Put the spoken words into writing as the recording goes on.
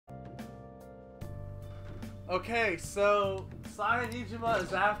Okay, so Saiyajima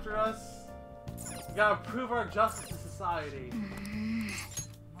is after us. We gotta prove our justice to society.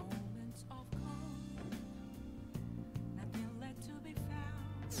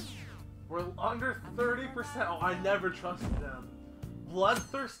 We're under 30%. Oh, I never trusted them.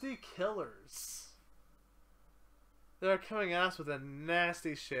 Bloodthirsty killers. They're coming at us with a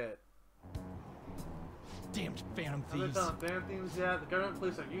nasty shit. Damned Phantom Haven't Thieves. done Phantom Thieves yet. The government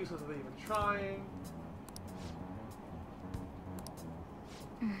police are useless without even trying.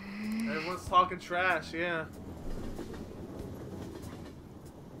 Everyone's talking trash, yeah.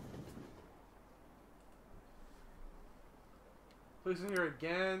 Police are here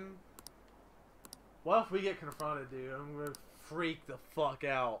again. What if we get confronted, dude? I'm gonna freak the fuck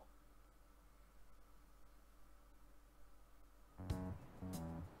out.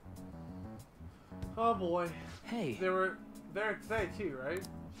 Oh boy. Hey. They were there today too, right?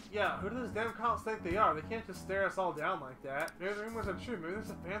 Yeah, who do those damn cops think they are? They can't just stare us all down like that. Maybe the rumors are true. Maybe there's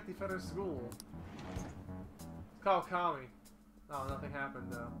a fancy feather school. It's called Kami. Oh, nothing happened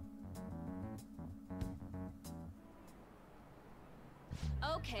though.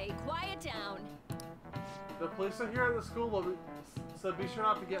 Okay, quiet down. The police are here at the school, so be sure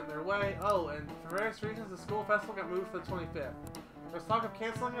not to get in their way. Oh, and for various reasons, the school festival got moved to the 25th. There's talk of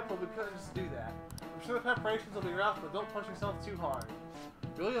canceling it, but we couldn't just do that. I'm sure the preparations will be rough, but don't push yourself too hard.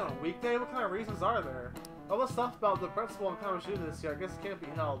 Really, on a weekday? What kind of reasons are there? All the stuff about the principal and Kamoshida this year, I guess can't be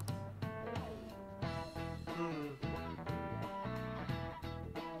held.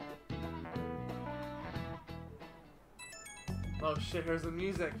 Oh shit, here's the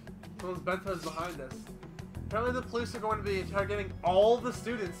music. Someone's bento's behind us. Apparently the police are going to be interrogating all the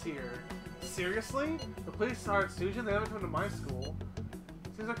students here. Seriously? The police are at Sujin? They haven't come to my school.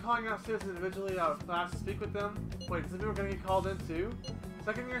 Seems they're calling out students individually out of class to speak with them. Wait, does people are going to get called in too?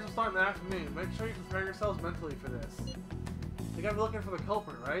 Second years will start in the afternoon. Make sure you prepare yourselves mentally for this. You gotta be looking for the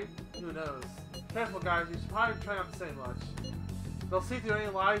culprit, right? Who knows? Careful guys, you should probably try not to say much. They'll see through any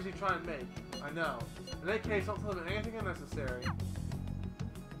lies you try and make. I know. In that case, don't tell them anything unnecessary.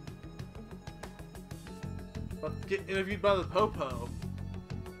 But get interviewed by the Popo.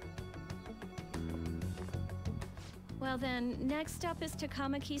 Well then, next up is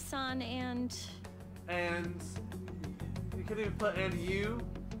Takamaki-san and... And... You could even put and you.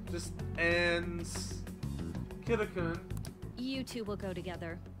 Just and... Kida-kun. You two will go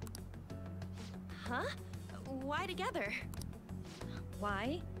together. Huh? Why together?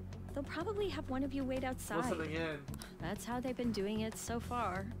 Why? They'll probably have one of you wait outside. Listening in. That's how they've been doing it so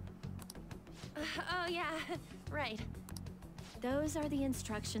far. Oh yeah, right. Those are the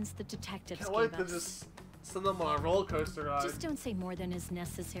instructions the detectives Can't wait gave to us. just send them on a roller coaster ride. Just don't say more than is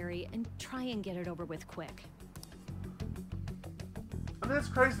necessary and try and get it over with quick. I mean, it's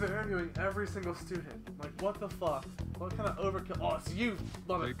crazy they're interviewing every single student. Like, what the fuck? What kind of overkill? Oh, it's you,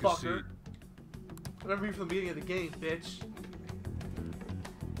 motherfucker. I remember you from the beginning of the game, bitch.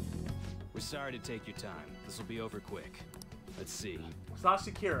 We're sorry to take your time. This will be over quick. Let's see.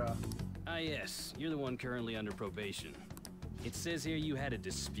 Sashi Kira. Ah yes, you're the one currently under probation. It says here you had a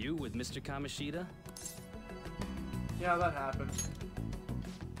dispute with Mr. Kamoshida? Yeah, that happened.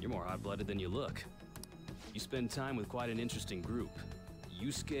 You're more hot-blooded than you look. You spend time with quite an interesting group.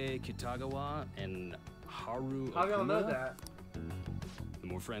 Yusuke Kitagawa and Haru How do y'all know Okuma? that? The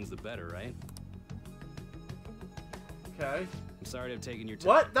more friends, the better, right? Okay. I'm sorry to have taken your time.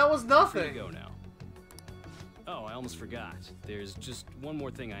 What? That was Free nothing. to go now. Oh, I almost forgot. There's just one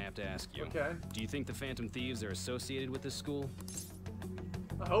more thing I have to ask you. Okay. Do you think the Phantom Thieves are associated with this school?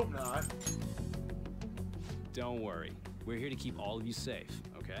 I hope not. Don't worry. We're here to keep all of you safe,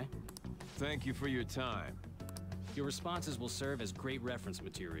 okay? Thank you for your time. Your responses will serve as great reference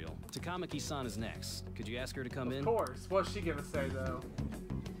material. Takamaki-san is next. Could you ask her to come in? Of course. What's she gonna say though?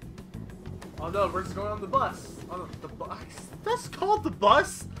 Oh no, we're just going on the bus. On the bus. That's called the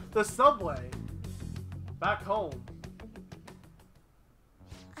bus? The subway. Back home.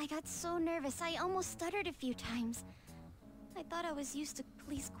 I got so nervous, I almost stuttered a few times. I thought I was used to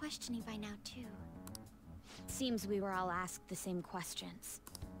police questioning by now, too. Seems we were all asked the same questions.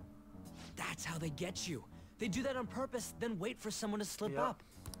 That's how they get you. They do that on purpose, then wait for someone to slip Yep. up.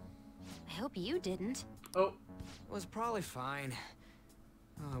 I hope you didn't. Oh. It was probably fine.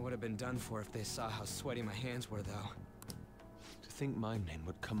 Oh, I would have been done for if they saw how sweaty my hands were, though. To think my name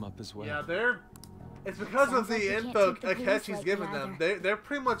would come up as well. Yeah, they're... It's because Sounds of like the we can't info take the police Akechi's lightly given them. either. They're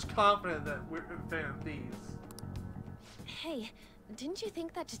pretty much confident that we're Phantom Thieves. Hey, didn't you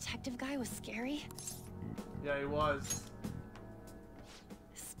think that detective guy was scary? Yeah, he was.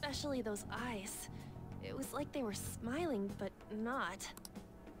 Especially those eyes. It was like they were smiling, but not.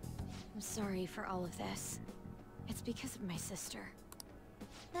 I'm sorry for all of this. It's because of my sister.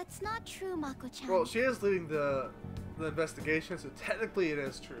 That's not true, Mako-chan. Well, she is leading the investigation, so technically it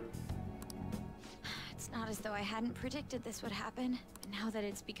is true. It's not as though I hadn't predicted this would happen. And now that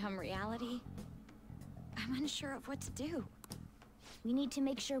it's become reality, I'm unsure of what to do. We need to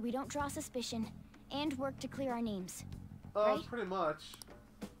make sure we don't draw suspicion and work to clear our names. Right? Pretty much.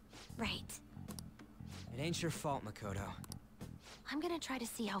 Right. It ain't your fault, Makoto. I'm gonna try to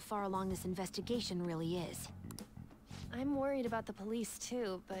see how far along this investigation really is. I'm worried about the police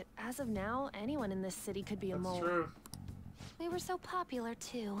too, but as of now, anyone in this city could be a mole. That's true. We were so popular,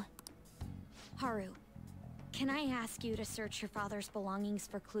 too. Haru, can I ask you to search your father's belongings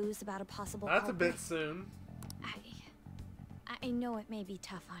for clues about a possible That's a culprit? bit soon. I know it may be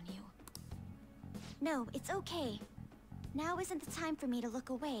tough on you. No, it's okay. Now isn't the time for me to look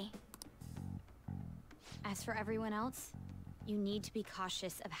away. As for everyone else, you need to be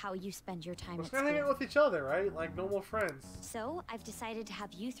cautious of how you spend your time We're at just gonna hang out school. with each other, right? Like normal friends. So, I've decided to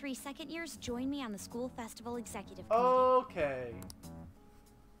have you 3 second years join me on the school festival executive committee. Okay.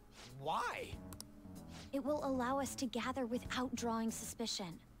 Why? It will allow us to gather without drawing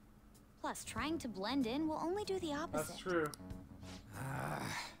suspicion. Plus, trying to blend in will only do the opposite. That's true.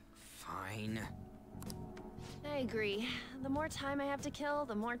 Fine. I agree. The more time I have to kill,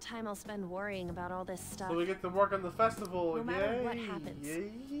 the more time I'll spend worrying about all this stuff. So we get to work on the festival. No matter Yay. what happens,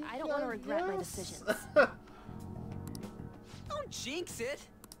 Yay, I don't want to regret my yes. decisions. Don't jinx it!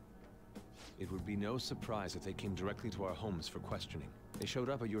 It would be no surprise if they came directly to our homes for questioning. They showed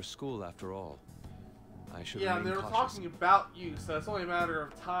up at your school after all. I should Yeah, and remain they were cautious. talking about you, so it's only a matter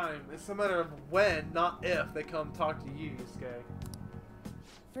of time. It's a matter of when, not if, they come talk to you, Yusuke.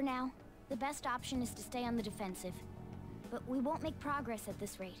 For now, the best option is to stay on the defensive. But we won't make progress at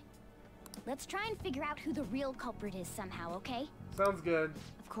this rate. Let's try and figure out who the real culprit is somehow, okay? Sounds good.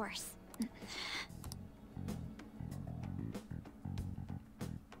 Of course.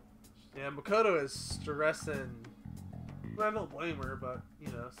 Yeah, Makoto is stressing. Well, I don't blame her, but, you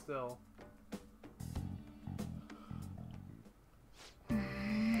know, still.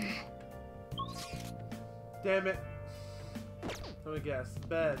 Damn it. Let me guess.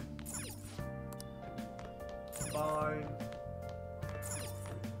 Bed. Fine.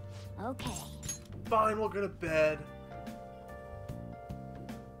 Okay. Fine, we'll go to bed.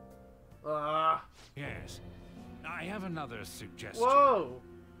 Ah. Yes. I have another suggestion. Whoa!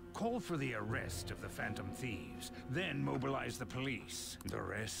 Call for the arrest of the Phantom Thieves, then mobilize the police. The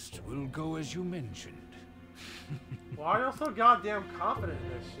rest will go as you mentioned. Why are you so goddamn confident in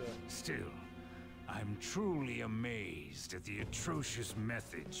this shit? Still, I'm truly amazed at the atrocious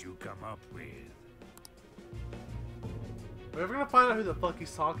methods you come up with. Are we ever gonna find out who the fuck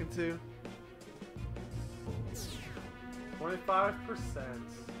he's talking to? 25%.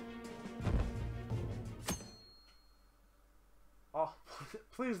 Oh,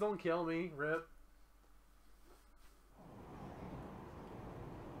 please don't kill me, Rip.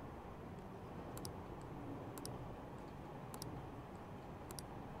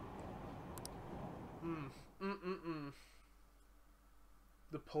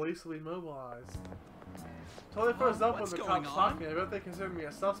 The police will be mobilized. Totally froze up when what's the going cops on? talking. I bet they consider me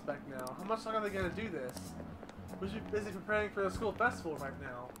a suspect now. How much longer are they gonna do this? We're busy preparing for the school festival right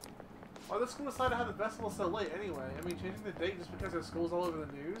now. Why did the school decide to have the festival so late anyway? I mean, changing the date just because their school's all over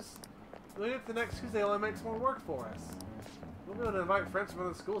the news? Doing it the next Tuesday only makes more work for us. We'll be able to invite friends from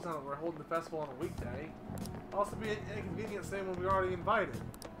other schools now that we're holding the festival on a weekday. Also be an inconvenience saying when we're already invited.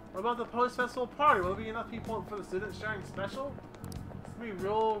 What about the post-festival party? Will there be enough people for the students sharing special? It's gonna be a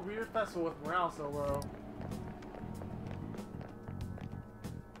real weird festival with morale so low.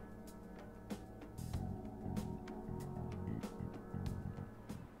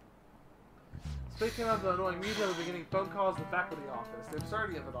 Speaking of the annoying media, we've been getting phone calls to the faculty office. The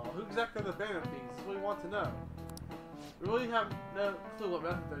absurdity of it all. Who exactly are the banner thieves? That's what we want to know. We really have no clue what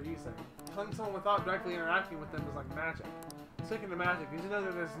method they're using. Telling someone without directly interacting with them is like magic. Speaking of magic, did you know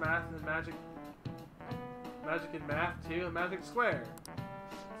that there's math and magic in math too? A magic square.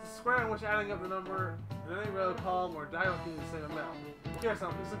 It's a square in which adding up the number in any row, column, or diagonal gives you the same amount. Here's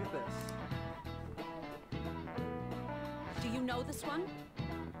something, please look at this. Do you know this one?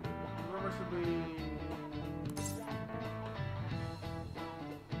 The number should be...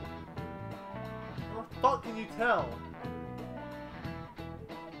 How the fuck can you tell?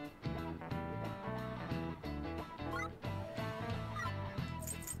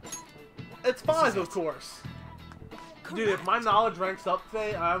 It's 5, of course. Dude, if my knowledge ranks up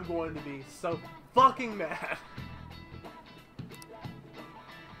today, I'm going to be so fucking mad.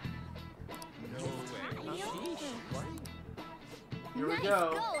 Here we Nice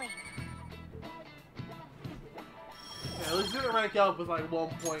go. going. Yeah, at least didn't rank up with like 1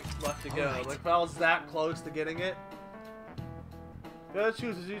 point left to go. Alright. Like if I was that close to getting it. The other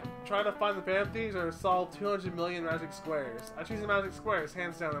choose is you try to find the Phantom Thieves or solve 200 million magic squares. I choose the magic squares,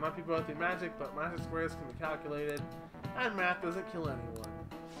 hands down. There might be both in magic, but magic squares can be calculated, and math doesn't kill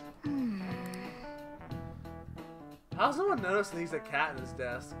anyone. How's no one noticed that he's a cat in his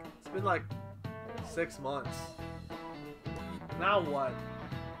desk? It's been like 6 months. Now what?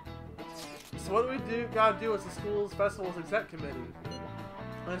 So what do? Gotta do as the school's festival's exec committee.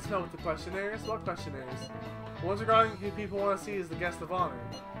 Let's know with the questionnaires. What questionnaires? The ones regarding who people want to see as the guest of honor.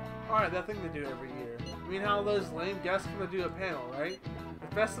 Alright, that thing they do every year. I mean how those lame guests come to do a panel, right?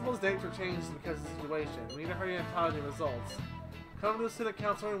 The festival's dates were changed because of the situation. We need to hurry and tally the results. Come to the student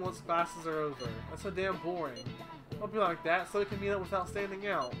council room once classes are over. That's so damn boring. Don't be like that so we can meet up without standing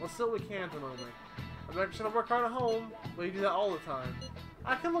out. Let's do what we can for the moment. I'm not sure to work hard at home, but you do that all the time.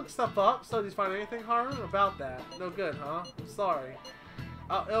 I can look stuff up, so did you find anything, Haru, about that? No good, huh? I'm sorry.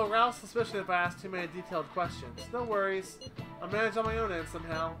 It'll arouse suspicion if I ask too many detailed questions. No worries. I'll manage on my own end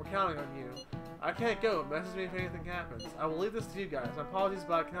somehow. We're counting on you. I can't go. Message me if anything happens. I will leave this to you guys. My apologies,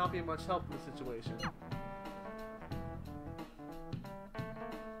 but I cannot be of much help in this situation.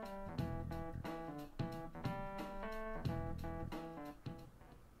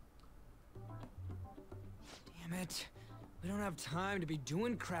 Damn it. We don't have time to be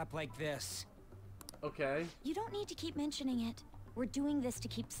doing crap like this. Okay. You don't need to keep mentioning it. We're doing this to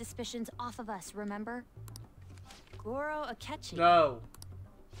keep suspicions off of us, remember? Goro Akechi. No.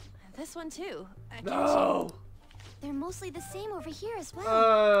 This one too. Akechi. No. They're mostly the same over here as well.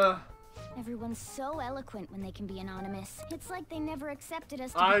 Uh. Everyone's so eloquent when they can be anonymous. It's like they never accepted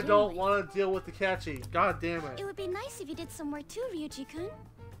us to I begin don't with. want to deal with the catchy. God damn it. It would be nice if you did some work too, Ryuji-kun.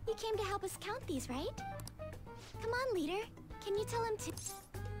 You came to help us count these, right? Come on, leader. Can you tell him to...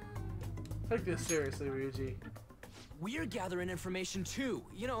 Take this seriously, Ryuji. We're gathering information too.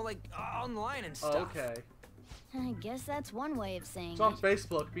 You know, like online and Oh, stuff. okay. I guess that's one way of saying It's on it.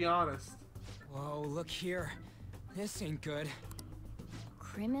 Facebook, be honest. Whoa, look here. This ain't good.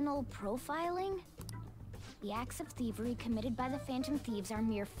 Criminal profiling? The acts of thievery committed by the Phantom Thieves are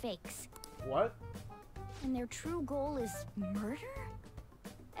mere fakes. What? And their true goal is murder?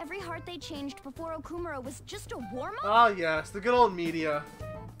 Every heart they changed before Okumura was just a warm-up? Ah, yes, the good old media.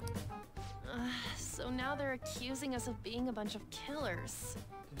 So now they're accusing us of being a bunch of killers.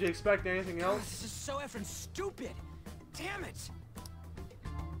 Did you expect anything God, else? this is so effing stupid. Damn it.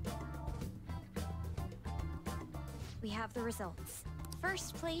 We have the results.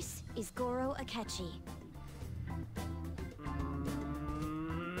 First place is Goro Akechi.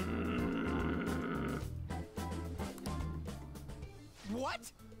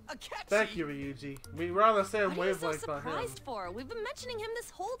 What? A Akechi? Thank you, Ryuji. We're on the same What are you so wavelength on him. surprised for? We've been mentioning him this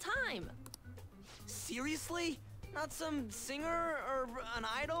whole time. Seriously? Not some singer or an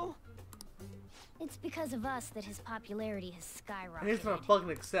idol? It's because of us that his popularity has skyrocketed. And he's not fucking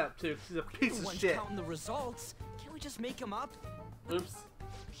accept too, 'cause he's a piece The of one's shit. counting the results. Can't we just make him up? Oops.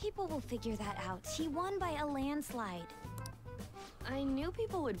 People will figure that out. He won by a landslide. I knew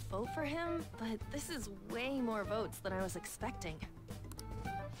people would vote for him, but this is way more votes than I was expecting.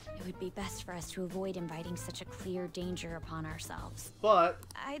 It would be best for us to avoid inviting such a clear danger upon ourselves. But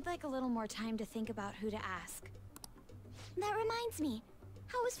I'd like a little more time to think about who to ask. That reminds me.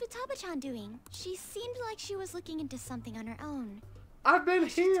 How is Futaba-chan doing? She seemed like she was looking into something on her own. I've been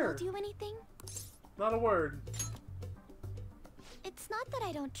Has she here. told you anything? Not a word. It's not that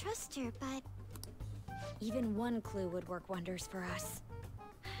I don't trust her, but... Even one clue would work wonders for us.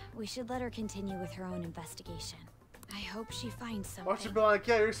 We should let her continue with her own investigation. I hope she finds something. Watch her be like,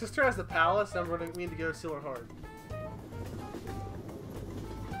 yeah, your sister has the palace, and we're gonna need to go steal her heart.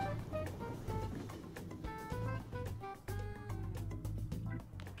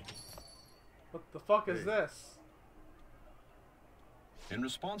 What the fuck is this? In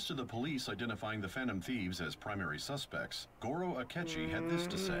response to the police identifying the Phantom Thieves as primary suspects, Goro Akechi had this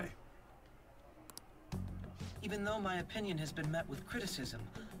to say. Even though my opinion has been met with criticism,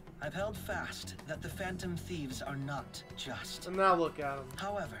 I've held fast that the Phantom Thieves are not just. And now look at him.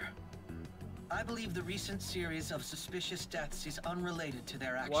 However, I believe the recent series of suspicious deaths is unrelated to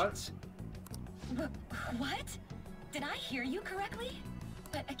their actions. What? Did I hear you correctly?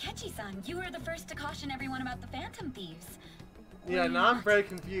 But Akechi-san, you were the first to caution everyone about the Phantom Thieves. Yeah, now I'm very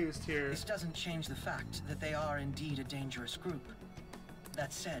confused here. This doesn't change the fact that they are indeed a dangerous group.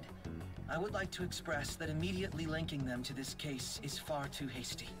 That said, I would like to express that immediately linking them to this case is far too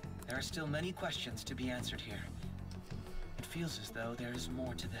hasty. There are still many questions to be answered here. It feels as though there is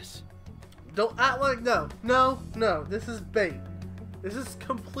more to this. Don't act like no. This is bait. This is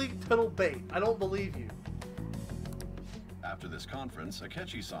complete total bait. I don't believe you. After this conference,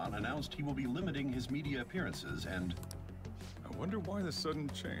 Akechi-san announced he will be limiting his media appearances and... I wonder why the sudden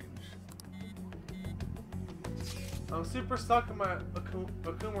change. I'm super stuck in my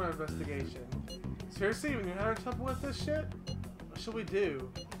Okumura investigation. Seriously, when you're having trouble with this shit? What should we do?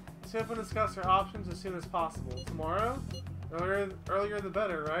 Let's see if we can discuss our options as soon as possible. Tomorrow? Earlier the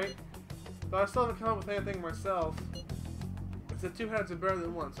better, right? But I still haven't come up with anything myself. It's that 2 heads are better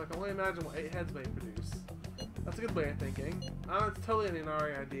than 1, so I can only imagine what 8 heads may produce. That's a good way of thinking. It's totally an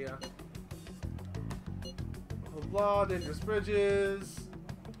Inari idea. Blah, dangerous bridges.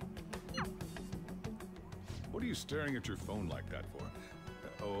 What are you staring at your phone like that for?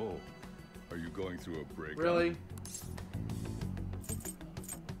 Oh, are you going through a break? Really?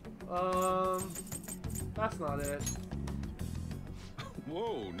 That's not it.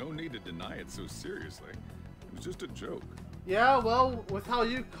 Whoa, no need to deny it so seriously. It was just a joke. Yeah, well, with how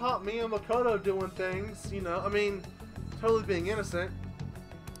you caught me and Makoto doing things, you know, I mean, totally being innocent.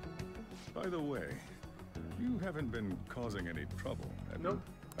 By the way, you haven't been causing any trouble, have Nope.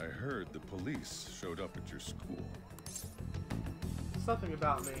 you? I heard the police showed up at your school. Something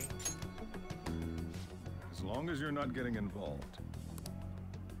about me. As long as you're not getting involved.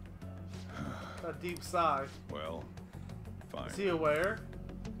 A deep sigh. Well, fine. Is he aware?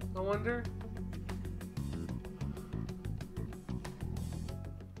 I wonder?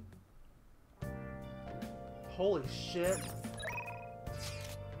 Holy shit.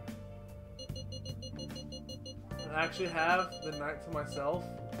 I actually have the night to myself.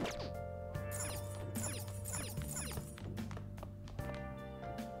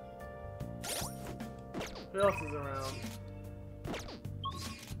 Who else is around?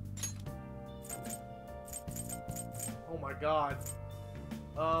 Oh my god.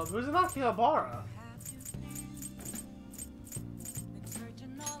 Who's in Akihabara?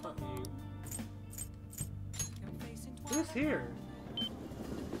 Fuck you. Who's here?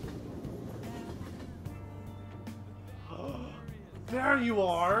 There you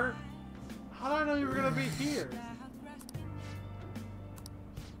are! How did I know you were gonna be here?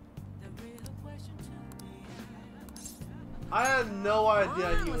 I had no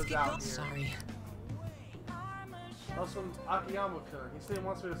idea he was out here. Sorry. That was from Akiyama-kun. He said he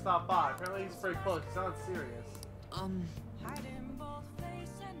wants me to stop by. Apparently he's pretty close. He sounds serious.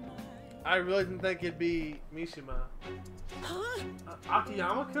 I really didn't think it'd be Mishima. Huh?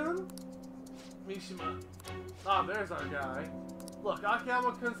 Akiyama-kun? Mishima. Ah, there's our guy. Look,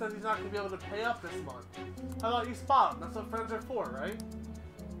 Akiyama-kun says he's not going to be able to pay up this month. How about you spot him? That's what friends are for, right?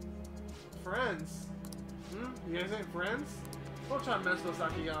 Friends? You guys ain't friends? Don't try to mess with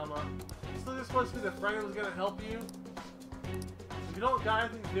us, Akiyama. So this supposed to be the friend who's going to help you? If you don't got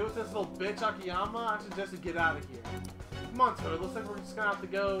anything to do with this little bitch, Akiyama, I suggest you get out of here. Come on, Toad. Looks like we're just going to have to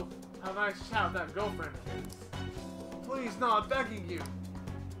go have a nice chat with that girlfriend of his. Please, no, I'm begging you.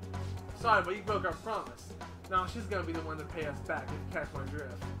 Sorry, but you broke our promise. Now she's gonna be the one to pay us back if you catch my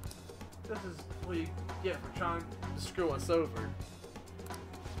drift. This is what you get for trying to screw us over.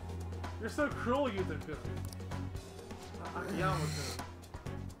 You're so cruel, Yuta-kun. Akiyama-kun.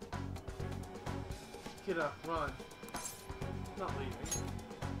 Get up, run. Not leaving.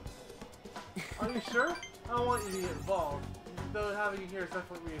 Are you sure? I don't want you to get involved. Though having you here is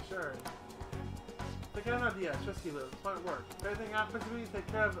definitely reassuring. Think I have an idea. Just keep it. This might work. If anything happens to me, take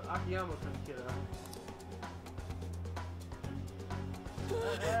care of Akiyama-kun, kiddo.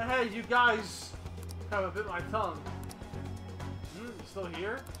 Hey, you guys have a bit my tongue. You still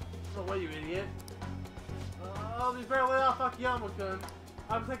here? No way, you idiot. I'll be barely off Akiyama-kun.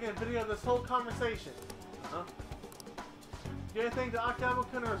 I'm taking a video of this whole conversation. Huh? Get anything to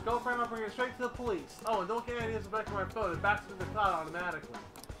Akiyama-kun or his girlfriend, I'll bring it straight to the police. Oh, and don't get any ideas back to my phone. It backs into the cloud automatically.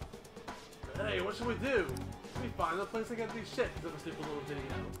 Hey, what should we do? We'll be fine. No place ain't gonna do shit because of a stupid little video.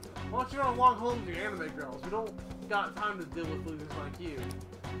 Why don't you run along home to your anime girls? We don't got time to deal with losers like you.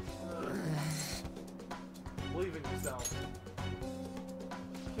 Believe in yourself.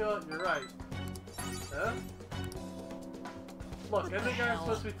 Kill it, you're right. Huh? Look, I think I'm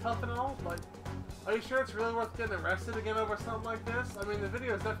supposed to be tough and all, but are you sure it's really worth getting arrested again over something like this? I mean, the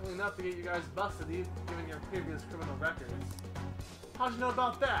video is definitely enough to get you guys busted, even given your previous criminal records. How'd you know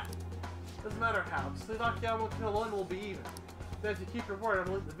about that? Doesn't matter how. Just leave Akiyama-kun alone and we'll be even. Then if you keep your word, I'm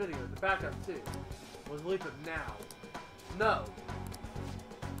gonna delete the video, the backup too. We'll delete it now. No.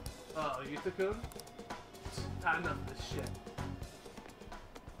 Yuta-kun? Had enough of this shit.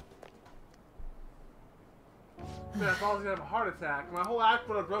 Man, I thought I was gonna have a heart attack. My whole act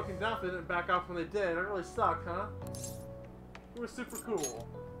would have broken down if they didn't back off when they did. It really sucked, huh? You were super cool.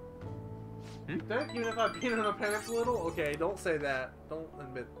 You think? Even if I peed in my pants a little? Okay, don't say that. Don't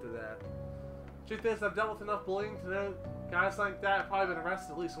admit to that. Truth is, I've dealt with enough bullying to know guys like that have probably been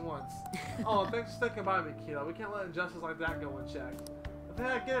arrested at least once. Oh, thanks for sticking by me, kiddo. We can't let injustice like that go unchecked. I think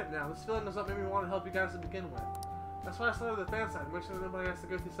I get it now. This feeling is what made me want to help you guys to begin with. That's why I started the fan side, make sure that nobody has to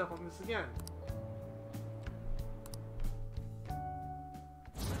go through stuff like this again.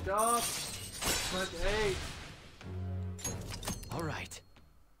 Wake up! Like 8. Alright.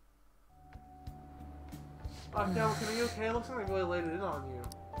 Oh, Calvin, are you okay? It looks like I really laid it in on you.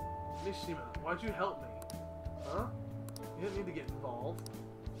 Mishima, why'd you help me? Huh? You didn't need to get involved.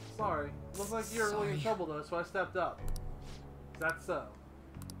 Sorry. Looks like you were really in trouble though, so I stepped up. Is that so?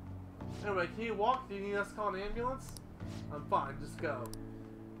 Anyway, can you walk? Do you need us to call an ambulance? I'm fine, just go.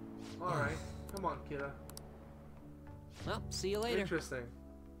 Alright. Come on, kiddo. Well, see you later. Interesting.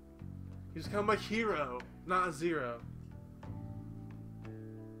 He's become a hero, not a zero.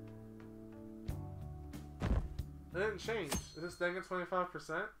 It didn't change. Is this thing at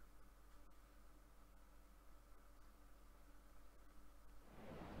 25%?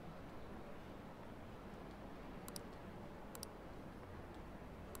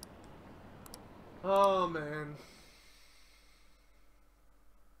 Oh man.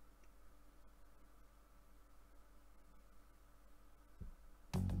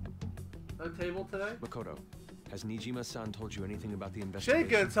 A table today? Makoto, has Nijima-san told you anything about the investigation? She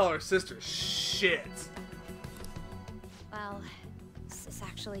ain't gonna tell her sister shit. Well, Sis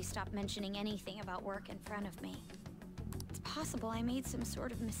actually stopped mentioning anything about work in front of me. It's possible I made some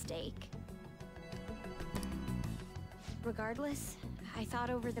sort of mistake. Regardless, I thought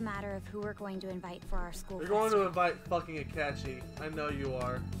over the matter of who we're going to invite for our school festival. You're going to invite fucking Akechi. I know you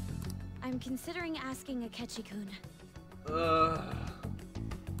are. I'm considering asking Akechi-kun.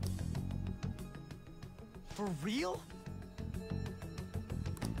 For real?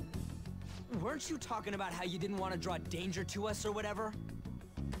 Weren't you talking about how you didn't want to draw danger to us or whatever?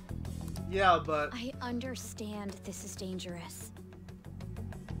 Yeah, but... I understand this is dangerous.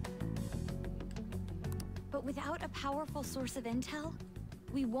 But without a powerful source of intel,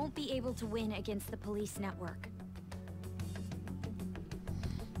 we won't be able to win against the police network.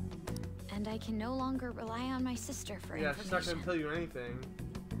 And I can no longer rely on my sister for information. Yeah, she's not gonna tell you anything.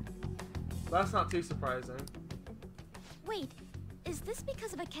 That's not too surprising. Wait, is this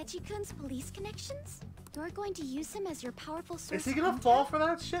because of Akechi-kun's police connections? You're going to use him as your powerful source. Is he gonna fall for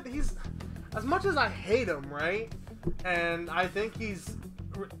that shit? He's... As much as I hate him, right? And I think he's...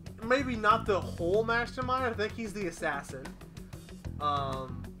 Maybe not the whole mastermind, I think he's the assassin.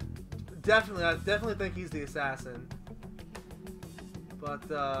 Definitely, I definitely think he's the assassin. But,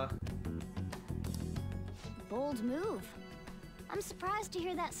 bold move. I'm surprised to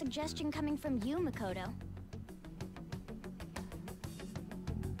hear that suggestion coming from you, Makoto.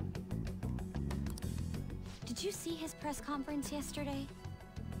 Did you see his press conference yesterday?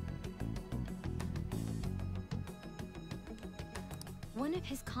 One of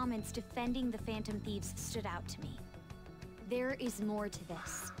his comments defending the Phantom Thieves stood out to me. There is more to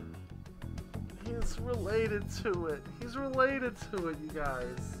this. He's related to it. He's related to it, you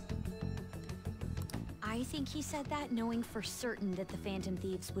guys. I think he said that knowing for certain that the Phantom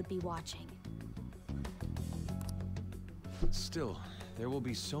Thieves would be watching. Still, there will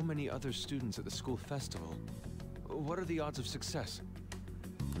be so many other students at the school festival. What are the odds of success?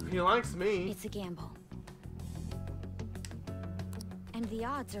 He likes me. It's a gamble. And the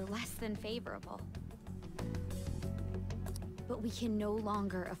odds are less than favorable. But we can no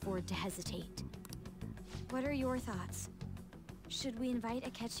longer afford to hesitate. What are your thoughts? Should we invite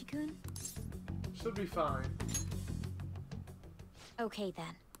Akechi-kun? Should be fine. Okay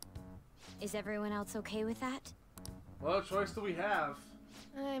then. Is everyone else okay with that? What choice do we have?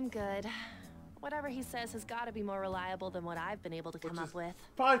 I'm good. Whatever he says has got to be more reliable than what I've been able to come up with.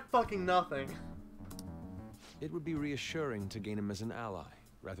 Probably fucking nothing. It would be reassuring to gain him as an ally,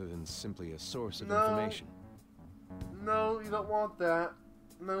 rather than simply a source of information. No, you don't want that.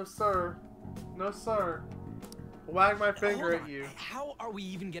 No, sir. No, sir. Wag my finger at you. How are we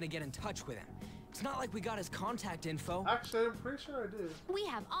even gonna get in touch with him? It's not like we got his contact info. Actually, I'm pretty sure I do. We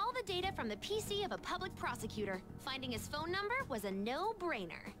have all the data from the PC of a public prosecutor. Finding his phone number was a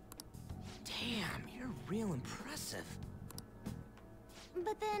no-brainer. Damn, you're real impressive.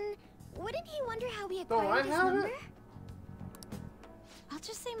 But then, wouldn't he wonder how we acquired his number? I'll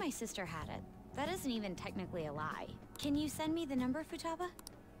just say my sister had it. That isn't even technically a lie. Can you send me the number, Futaba?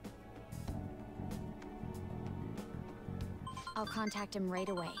 I'll contact him right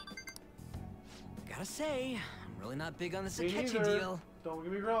away. Gotta say, I'm really not big on this Me Akechi neither. deal. Don't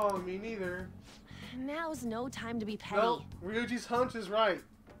get me wrong, me neither. Now's no time to be petty. No, Ryuji's hunch is right.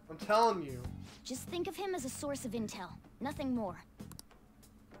 I'm telling you. Just think of him as a source of intel, nothing more.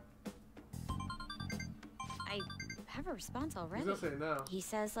 have a response already. He's gonna say no. He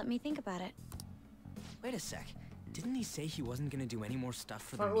says, let me think about it. Wait a sec. Didn't he say he wasn't gonna do any more stuff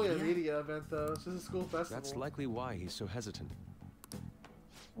for It's the not really media? a media event though, it's just a school festival. That's likely why he's so hesitant.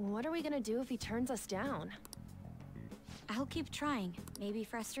 What are we gonna do if he turns us down? I'll keep trying. Maybe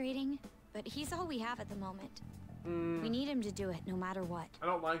frustrating, but he's all we have at the moment. Hmm. We need him to do it no matter what. I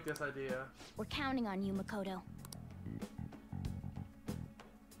don't like this idea. We're counting on you, Makoto.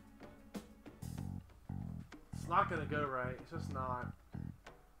 It's not gonna go right. It's just not.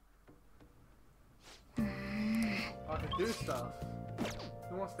 I can do stuff.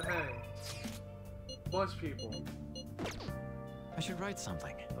 Who wants to hang? A bunch of people. I should write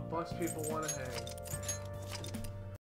something. A bunch of people want to hang.